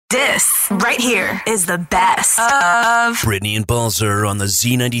This right here is the best of Brittany and Balzer on the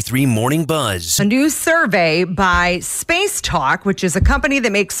Z93 Morning Buzz. A new survey by Space Talk, which is a company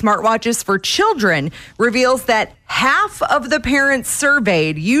that makes smartwatches for children, reveals that half of the parents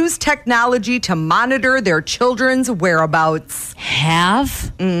surveyed use technology to monitor their children's whereabouts.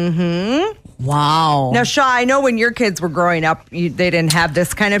 Half? Mm-hmm. Wow. Now, Shaw, I know when your kids were growing up, they didn't have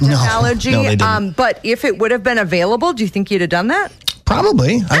this kind of technology. No, they didn't. But if it would have been available, do you think you'd have done that?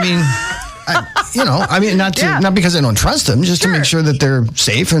 Probably. I mean, not because I don't trust them, just to make sure that they're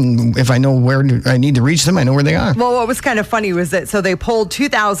safe. And if I know where I need to reach them, I know where they are. Well, what was kind of funny was that, so they polled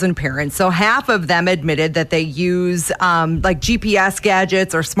 2,000 parents. So half of them admitted that they use like GPS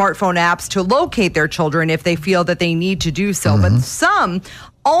gadgets or smartphone apps to locate their children if they feel that they need to do so. But some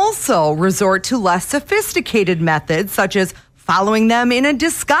also resort to less sophisticated methods, such as following them in a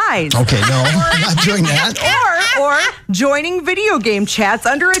disguise. Okay, no, not doing that. Or joining video game chats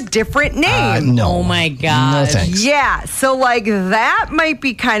under a different name. No. Oh, my God. No thanks. Yeah, so like that might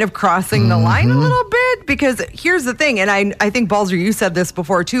be kind of crossing the line a little bit, because here's the thing, and I think, Balzer, you said this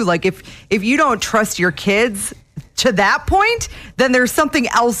before too, like if you don't trust your kids to that point, then there's something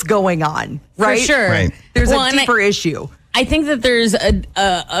else going on, right? For sure. Right. There's a deeper issue. I think that there's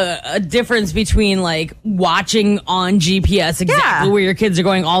a difference between like watching on GPS exactly where your kids are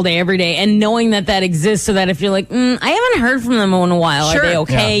going all day, every day, and knowing that exists, so that if you're like, I haven't heard from them in a while, are they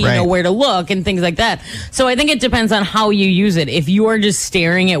okay? Yeah, right. You know where to look and things like that. So I think it depends on how you use it. If you are just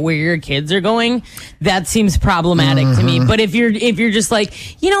staring at where your kids are going, that seems problematic to me. But if you're just like,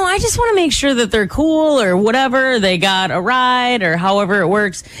 I just want to make sure that they're cool or whatever, they got a ride or however it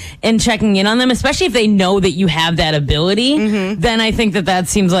works, and checking in on them, especially if they know that you have that ability. Then I think that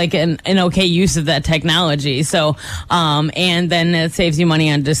seems like an okay use of that technology. So, and then it saves you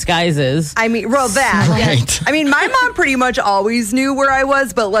money on disguises. I mean, well, that. Right. I mean, my mom pretty much always knew where I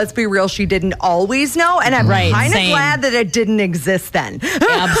was, but let's be real, she didn't always know. And I'm kind of glad that it didn't exist then.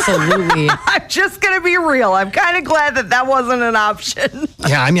 Absolutely. I'm just going to be real. I'm kind of glad that wasn't an option.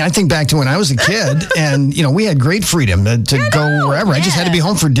 Yeah, I mean, I think back to when I was a kid, and, we had great freedom to go wherever. I just had to be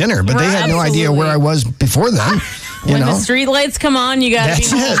home for dinner, but they had no idea where I was before then. When the street lights come on, you got to be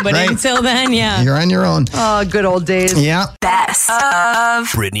home. But until then, you're on your own. Oh, good old days. Yeah. best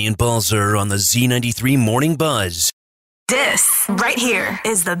of Brittany and Balzer on the Z93 Morning Buzz. this right here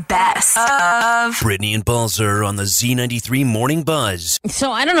is the best of Brittany and Balzer on the Z93 Morning Buzz.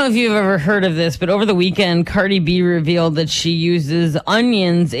 So I don't know if you've ever heard of this, but over the weekend, Cardi B revealed that she uses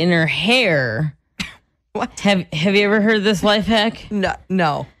onions in her hair. What? Have you ever heard this life hack?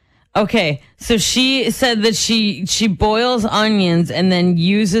 No. Okay, so she said that she boils onions and then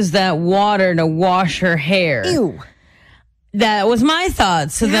uses that water to wash her hair. Ew. That was my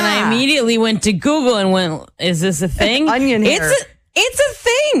thought. So then I immediately went to Google and went, is this a thing? Onion hair. It's a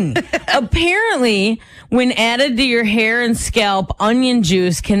thing. Apparently, when added to your hair and scalp, onion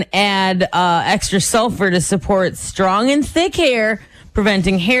juice can add extra sulfur to support strong and thick hair,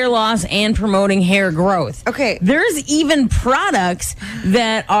 preventing hair loss and promoting hair growth. Okay. There's even products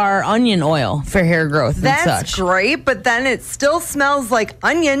that are onion oil for hair growth and such. That's great, but then it still smells like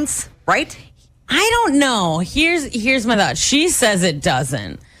onions, right? I don't know. Here's my thought. She says it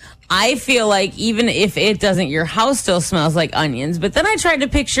doesn't. I feel like even if it doesn't, your house still smells like onions. But then I tried to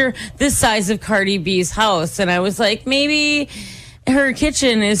picture the size of Cardi B's house, and I was like, maybe her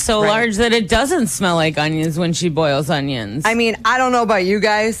kitchen is so large that it doesn't smell like onions when she boils onions. I mean, I don't know about you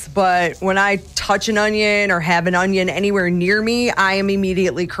guys, but when I touch an onion or have an onion anywhere near me, I am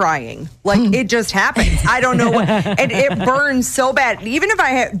immediately crying. Like, it just happens. I don't know what. And it burns so bad. Even if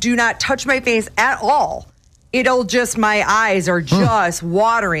I do not touch my face at all, it'll just, my eyes are just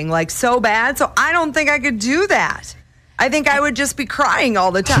watering like so bad. So I don't think I could do that. I think I would just be crying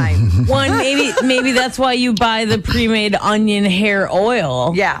all the time. One, maybe that's why you buy the pre-made onion hair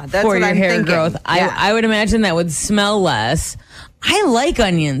oil. Yeah, that's for what your I'm hair thinking. growth. Yeah. I would imagine that would smell less. I like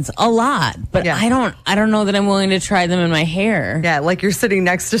onions a lot, but I don't know that I'm willing to try them in my hair. Yeah, like you're sitting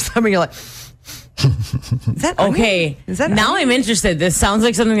next to somebody, you're like, is that onion? Okay, Is that now onion? I'm interested. This sounds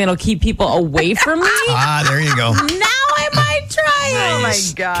like something that'll keep people away from me. There you go. Now I might try it. Oh my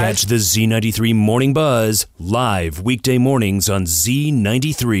gosh. Catch the Z93 Morning Buzz live weekday mornings on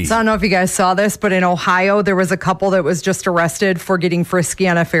Z93. So I don't know if you guys saw this, but in Ohio, there was a couple that was just arrested for getting frisky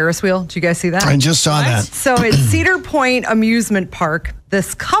on a Ferris wheel. Did you guys see that? I just saw that. So at Cedar Point Amusement Park,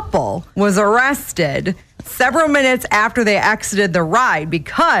 this couple was arrested several minutes after they exited the ride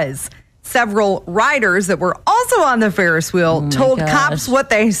because several riders that were also on the Ferris wheel told cops what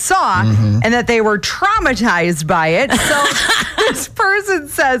they saw and that they were traumatized by it. So this person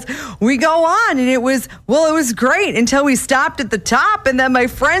says, we go on, and it was great until we stopped at the top, and then my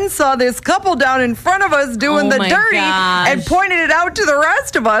friend saw this couple down in front of us doing the dirty and pointed it out to the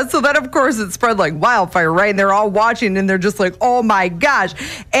rest of us. So then, of course, it spread like wildfire, right? And they're all watching, and they're just like, oh my gosh.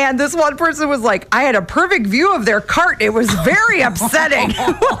 And this one person was like, I had a perfect view of their cart. It was very upsetting.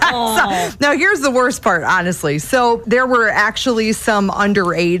 Now, here's the worst part, honestly. So there were actually some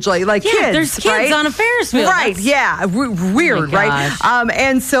underage, like kids. There's kids right? on a Ferris wheel. Right, weird, right?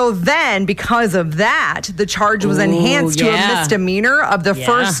 And so then, because of that, the charge was enhanced to a misdemeanor of the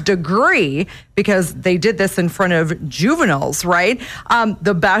first degree, because they did this in front of juveniles, right?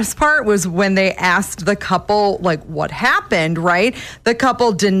 The best part was when they asked the couple, like, what happened, right? The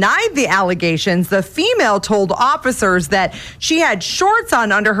couple denied the allegations. The female told officers that she had shorts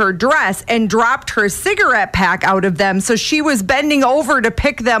on under her dress and dropped her cigarette pack out of them. So she was bending over to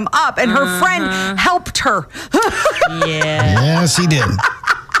pick them up, and her friend helped her. Yes, he did.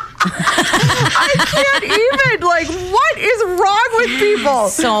 I can't even, what is wrong with people?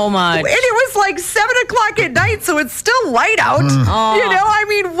 So much. And it was like 7 o'clock at night, so it's still light out. What are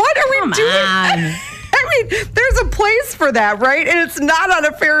we doing? There's a place for that, right? And it's not on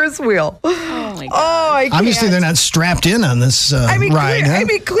a Ferris wheel. Oh, my God. I can't. Obviously, they're not strapped in on this ride, huh?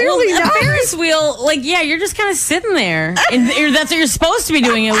 Clearly not. A Ferris wheel, you're just kind of sitting there. And that's what you're supposed to be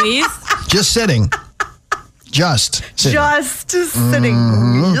doing, at least. Just sitting. Just sitting.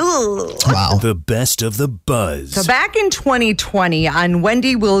 Wow. The best of the buzz. So back in 2020 on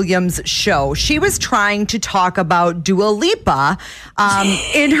Wendy Williams' show, she was trying to talk about Dua Lipa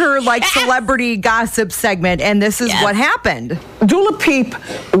in her celebrity gossip segment, and this is what happened. Dua Peep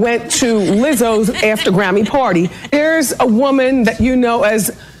went to Lizzo's after Grammy party. There's a woman that you know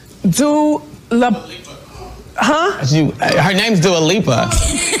as Dua Lipa. Huh? Her name's Dua Lipa.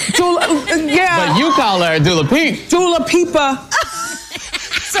 Yeah. But you call her Dula Peep. Dula Peepa.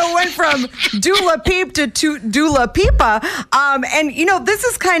 So it went from Dula Peep to Dula Pipa. And, this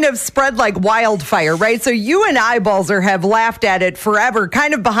is kind of spread like wildfire, right? So you and Eyeballs have laughed at it forever,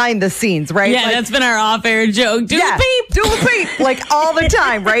 kind of behind the scenes, right? Yeah, that's been our off-air joke. Dula Peep. Dula Peep, all the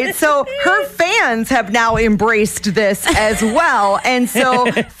time, right? So her fans have now embraced this as well. And so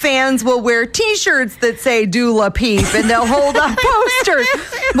fans will wear T-shirts that say Dula Peep, and they'll hold up posters.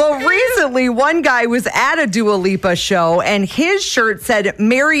 Well, recently, one guy was at a Dua Lipa show, and his shirt said,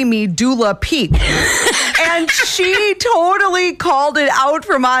 "Marry me, Dula Peep." And she totally called it out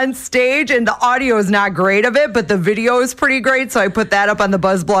from on stage, and the audio is not great of it, but the video is pretty great. So I put that up on the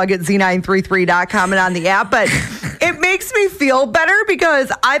Buzz blog at Z933.com and on the app. But it makes me feel better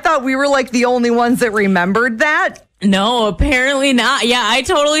because I thought we were the only ones that remembered that. No, apparently not. Yeah, I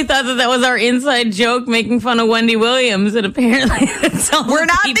totally thought that was our inside joke making fun of Wendy Williams, and apparently we're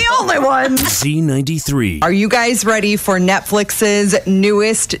not the only ones. Z93. Are you guys ready for Netflix's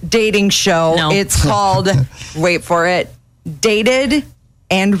newest dating show? No. It's called, wait for it, Dated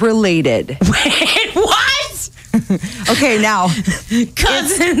and Related. Wait, what? Okay, now.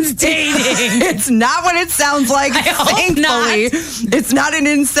 Cousins dating. It's not what it sounds like, thankfully. It's not an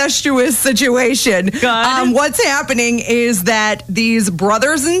incestuous situation. What's happening is that these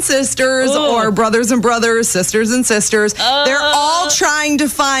brothers and sisters, or brothers and brothers, sisters and sisters, they're all trying to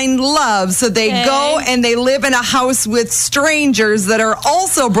find love. So they go and they live in a house with strangers that are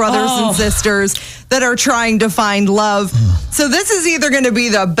also brothers and sisters that are trying to find love. So this is either going to be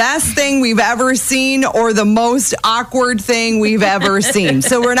the best thing we've ever seen or the most awkward thing we've ever seen.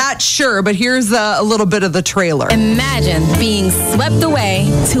 So we're not sure, but here's a little bit of the trailer. Imagine being swept away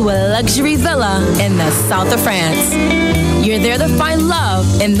to a luxury villa in the south of France. You're there to find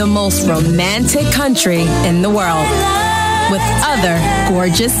love in the most romantic country in the world with other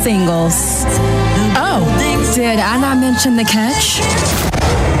gorgeous singles. Oh, did I not mention the catch?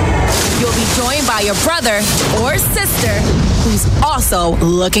 You'll be joined by your brother or sister who's also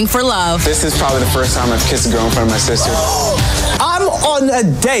looking for love. This is probably the first time I've kissed a girl in front of my sister. I'm on a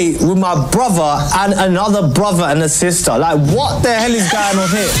date with my brother and another brother and a sister. What the hell is going on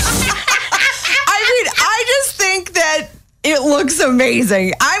here? I just think that it looks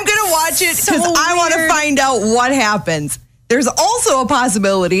amazing. I'm going to watch it because I want to find out what happens. There's also a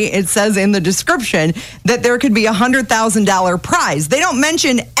possibility, it says in the description, that there could be $100,000 prize. They don't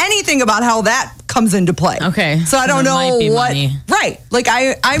mention anything about how that comes into play. Okay. So I don't know what. Money. Right. Like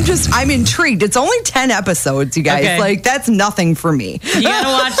I'm intrigued. It's only 10 episodes, you guys. Okay. Like that's nothing for me. You gotta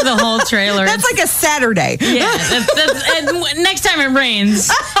watch the whole trailer. That's like a Saturday. Yeah. And next time it rains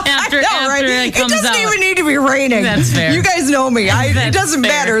after it comes out. It doesn't even need to be raining. That's fair. You guys know me. It doesn't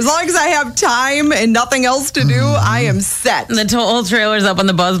matter. As long as I have time and nothing else to do, I am set. And the whole trailer's up on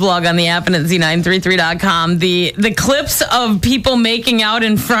the Buzz blog on the app and at Z933.com. The clips of people making out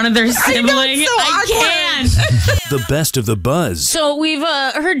in front of their sibling. I can't. The best of the Buzz. So we've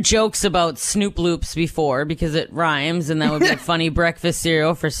heard jokes about Snoop Loops before because it rhymes, and that would be a funny breakfast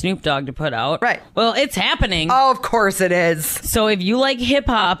cereal for Snoop Dogg to put out. Right. Well, it's happening. Oh, of course it is. So if you like hip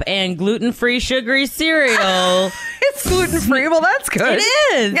hop and gluten-free sugary cereal, it's gluten-free. Well, that's good.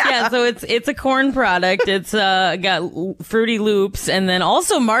 It is. Yeah. So it's a corn product. It's got Fruity Loops and then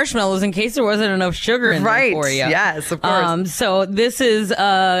also marshmallows in case there wasn't enough sugar in there for you. Yes, of course. So this is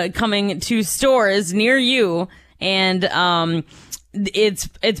coming to stores near you, and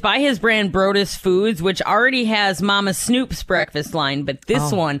it's by his brand Brodus Foods, which already has Mama Snoop's breakfast line, but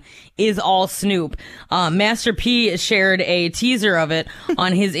this one is all Snoop. Master P shared a teaser of it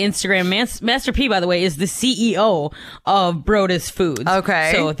on his Instagram. Master P, by the way, is the CEO of Brodus Foods.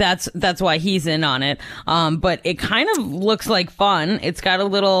 Okay. So that's why he's in on it. But it kind of looks like fun. It's got a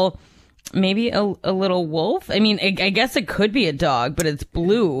little... Maybe a little wolf. I mean, I guess it could be a dog, but it's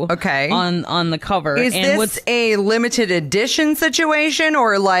blue. Okay. On the cover. Is this a limited edition situation,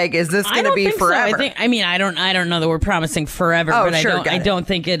 or like is this going to be forever? So. I don't know that we're promising forever, but I don't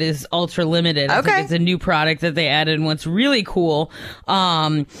think it is ultra limited. I think it's a new product that they added. And what's really cool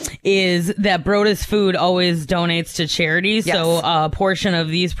is that Brodus Food always donates to charities. Yes. So a portion of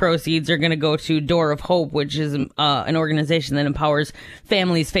these proceeds are going to go to Door of Hope, which is an organization that empowers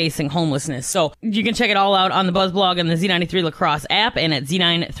families facing homelessness. So you can check it all out on the Buzz blog and the Z93 Lacrosse app and at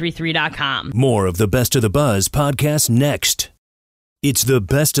Z933.com. More of the Best of the Buzz podcast next. It's the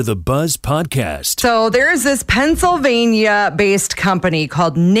Best of the Buzz podcast. So there is this Pennsylvania-based company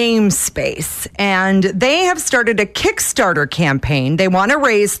called Namespace, and they have started a Kickstarter campaign. They want to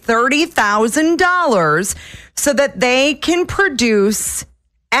raise $30,000 so that they can produce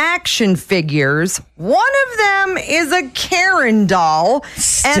action figures. One of them is a Karen doll,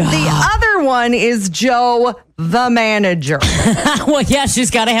 and the other one is Joe the manager. Well, yeah,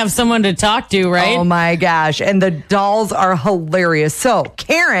 she's got to have someone to talk to, right? Oh my gosh. And the dolls are hilarious. So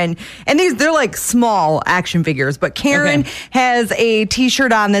Karen, and they're like small action figures, but Karen has a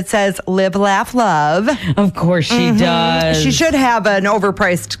t-shirt on that says live, laugh, love. Of course she does. She should have an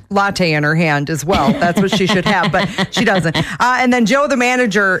overpriced latte in her hand as well. That's what she should have, but she doesn't. And then Joe the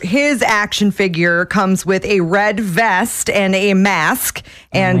manager, his action figure comes with a red vest and a mask.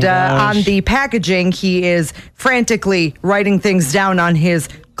 And on the packaging, he is frantically writing things down on his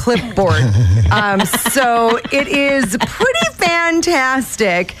clipboard. So it is pretty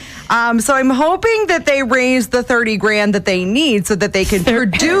fantastic. So I'm hoping that they raise the $30,000 that they need so that they can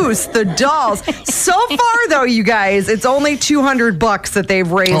produce the dolls. So far, though, you guys, it's only $200 that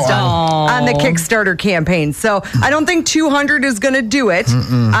they've raised on the Kickstarter campaign. So I don't think 200 is going to do it.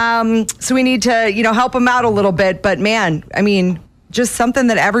 So we need to, help them out a little bit. But man, I mean, just something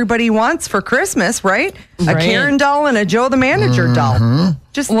that everybody wants for Christmas, right? A Karen doll and a Joe the manager doll.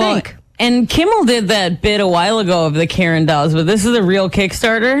 Just think. And Kimmel did that bit a while ago of the Karen dolls, but this is a real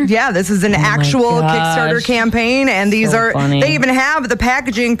Kickstarter? Yeah, this is an actual Kickstarter campamping, and these are funny. They even have the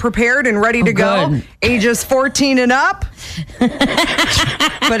packaging prepared and ready to go. Ages 14 and up.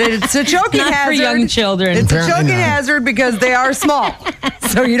 But it's a choking hazard. For young children. It's a choking hazard because they are small.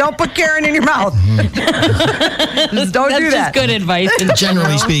 So you don't put Karen in your mouth. Just don't do that. That's just good advice.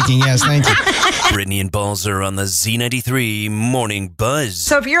 Generally speaking, yes, thank you. Brittany and Balzer on the Z93 Morning Buzz.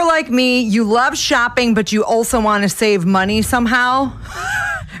 So if you're like me, you love shopping, but you also want to save money somehow.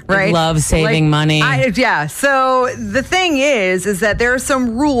 Right? I love saving money. So the thing is that there are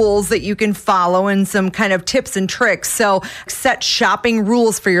some rules that you can follow and some kind of tips and tricks. So set shopping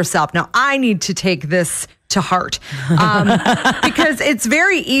rules for yourself. Now, I need to take this to heart because it's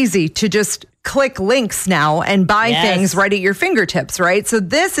very easy to just click links now and buy things right at your fingertips, right? So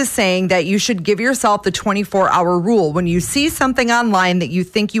this is saying that you should give yourself the 24-hour rule. When you see something online that you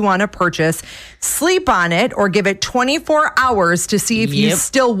think you want to purchase, sleep on it or give it 24 hours to see if you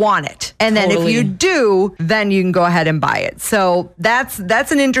still want it. And then Totally. if you do, then you can go ahead and buy it. So that's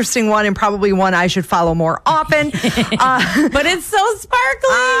an interesting one, and probably one I should follow more often. But it's so sparkly.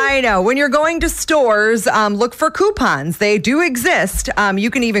 I know. When you're going to stores, look for coupons. They do exist. You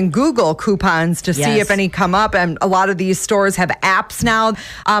can even Google coupons to see Yes. if any come up. And a lot of these stores have apps now.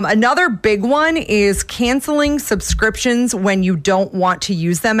 Another big one is canceling subscriptions when you don't want to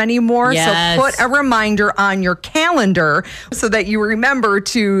use them anymore. Yes. So put a reminder on your calendar so that you remember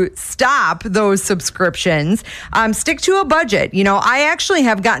to stop those subscriptions. Stick to a budget. You know, I actually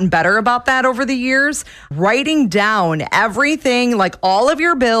have gotten better about that over the years. Writing down everything, like all of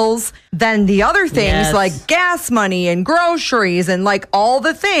your bills, then the other things Yes. like gas money and groceries and like all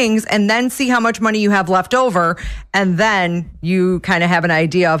the things, and then see how much money you have left over. And then you kind of have an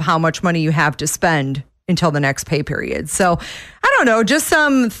idea of how much money you have to spend until the next pay period. So I don't know, just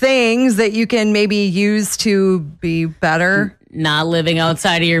some things that you can maybe use to be better. Not living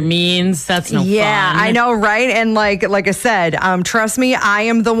outside of your means. That's no fun. Yeah, I know, right? And like I said, trust me, I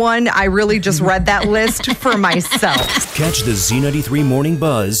am the one. I really just read that list for myself. Catch the Z93 Morning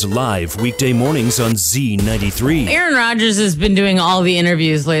Buzz live weekday mornings on Z93. Aaron Rodgers has been doing all the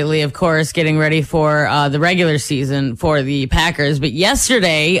interviews lately, of course, getting ready for the regular season for the Packers. But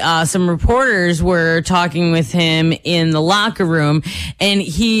yesterday, some reporters were talking with him in the locker room, and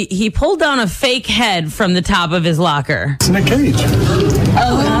he pulled down a fake head from the top of his locker. It's Nick Cage. It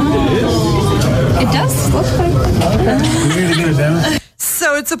does look like. We need to get it down.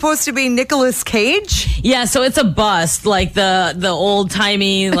 So it's supposed to be Nicolas Cage? Yeah, so it's a bust, like the old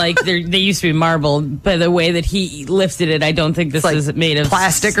timey, like they used to be marble. By the way that he lifted it, I don't think this Like is made of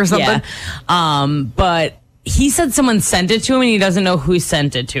plastic or something? Yeah. But he said someone sent it to him, and he doesn't know who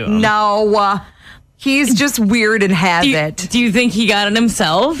sent it to him. No. He's just weird and has it. Do you think he got it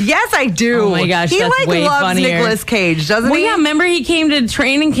himself? Yes, I do. Oh my gosh, he that's like way loves funnier. Nicolas Cage, doesn't Well, he? yeah, remember he came to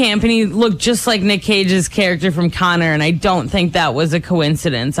training camp and he looked just like Nick Cage's character from Connor, and I don't think that was a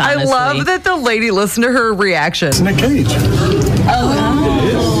coincidence, honestly. I love that the lady listened to her reaction. It's Nick Cage. It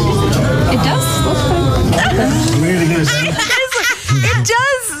does look like. We need to get it down. It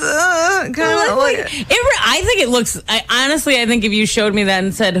does kind of like... I think it looks. Honestly, I think if you showed me that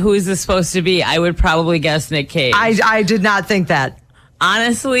and said, "Who is this supposed to be?" I would probably guess Nick Cage. I did not think that.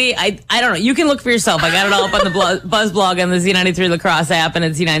 Honestly, I don't know. You can look for yourself. I got it all up on the Buzz blog on the Z93 Lacrosse app and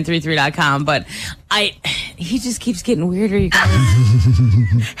at Z933.com. But he just keeps getting weirder, you guys.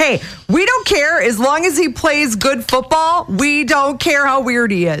 Hey, we don't care as long as he plays good football. We don't care how weird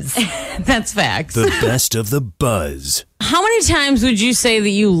he is. That's facts. The best of the buzz. How many times would you say that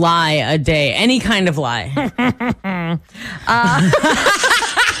you lie a day? Any kind of lie?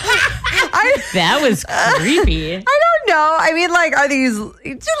 That was creepy. I don't know. I mean, like, are these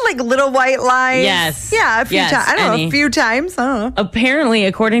just like little white lies? Yes. Yeah, a few times. I don't know, a few times. I don't know. Apparently,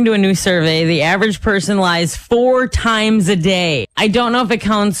 according to a new survey, the average person lies 4 times a day. I don't know if it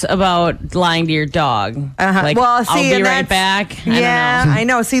counts about lying to your dog. Like, well, see, I'll be and right back. Yeah, I don't know. I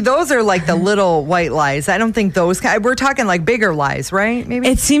know. See, those are like the little white lies. I don't think those. We're talking like bigger lies, right? Maybe.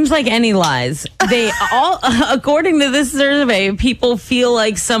 It seems like any lies. They all, according to this survey, people feel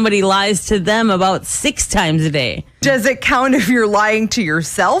like somebody lies to them about 6 times a day. Does it count if you're lying to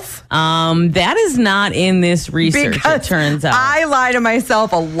yourself? That is not in this research, Because it turns out. I lie to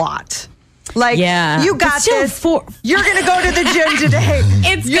myself a lot. Like, Yeah. you But got still, this. You're going to go to the gym today.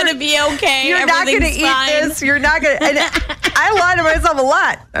 It's going to be okay. You're not going to Everything's eat fine. this. You're not going to. And I lie to myself a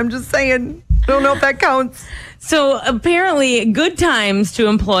lot. I'm just saying. Don't know if that counts. So apparently, good times to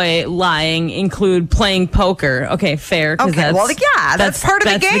employ lying include playing poker. Okay, fair. 'cause Okay, well, yeah, that's part of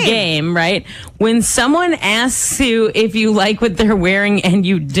the That's the game. game, right? When someone asks you if you like what they're wearing and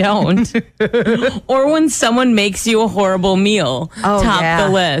you don't, or when someone makes you a horrible meal, top yeah. the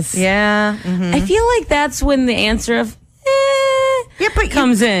list. Yeah. Mhm. I feel like that's when the answer of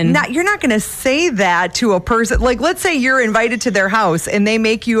comes in. You're not going to say that to a person. Like, let's say you're invited to their house and they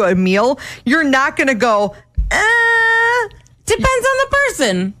make you a meal. You're not going to go, Depends on the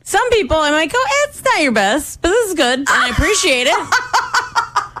person. Some people I might go, it's not your best, but this is good and I appreciate it.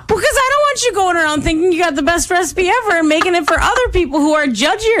 Because I don't want you going around thinking you got the best recipe ever and making it for other people who are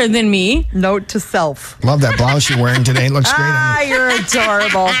judgier than me. Note to self. Love that blouse you're wearing today. It looks great on you. You're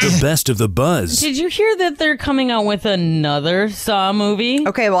adorable. The best of the buzz. Did you hear that they're coming out with another Saw movie?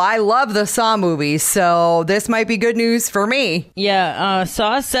 Okay, well, I love the Saw movies, so this might be good news for me. Yeah,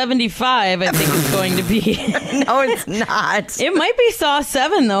 Saw 75, I think it's going to be. No, it's not. It might be Saw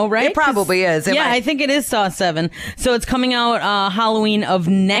 7, though, right? It probably is. It Yeah, might- I think it is Saw 7. So it's coming out Halloween of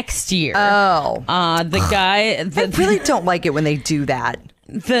next year. Oh. The guy... I really don't like it when they do that.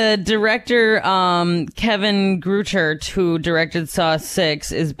 The director, Kevin Gruchert, who directed Saw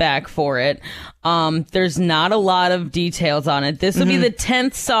 6, is back for it. There's not a lot of details on it. This will be the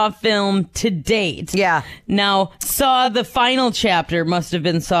 10th Saw film to date. Yeah. Now, Saw, the final chapter must have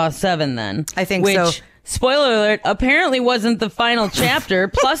been Saw 7 then. I think so. Which, spoiler alert, apparently wasn't the final chapter.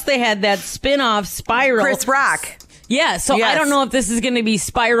 Plus, they had that spin-off Spiral. Chris Rock. Yeah, so Yes. I don't know if this is going to be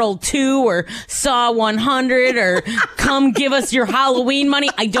Spiral 2 or Saw 100 or Come Give Us Your Halloween Money.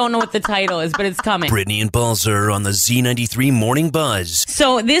 I don't know what the title is, but it's coming. Brittany and Balzer on the Z93 Morning Buzz.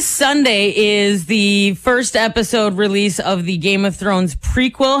 So this Sunday is the first episode release of the Game of Thrones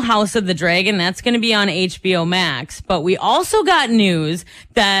prequel, House of the Dragon. That's going to be on HBO Max. But we also got news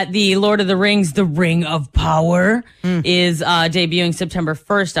that the Lord of the Rings, The Ring of Power, is debuting September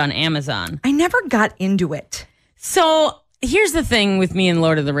 1st on Amazon. I never got into it. So here's the thing with me and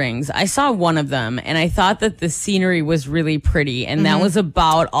Lord of the Rings. I saw one of them and I thought that the scenery was really pretty, and that was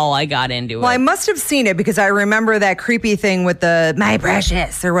about all I got into it. Well, I must have seen it because I remember that creepy thing with the "my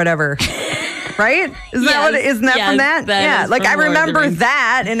precious" or whatever. Right? Isn't that from that? That yeah. Like I from Lord of the remember Rings.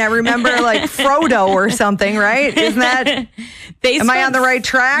 that, and I remember like Frodo or something. Right? Isn't that? Am I on the right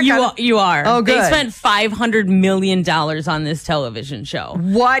track? You are. Oh, good. They spent $500 million on this television show.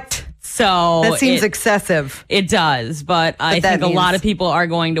 What? So That seems excessive. It does, but I that think a lot means- of people are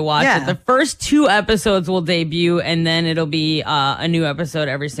going to watch Yeah. it. The first 2 episodes will debut, and then it'll be a new episode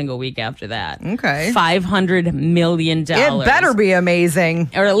every single week after that. Okay. $500 million. It better be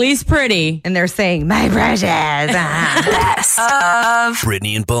amazing. Or at least pretty. And they're saying, "my precious." Best of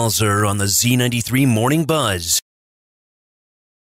Brittany and Balzer on the Z93 Morning Buzz.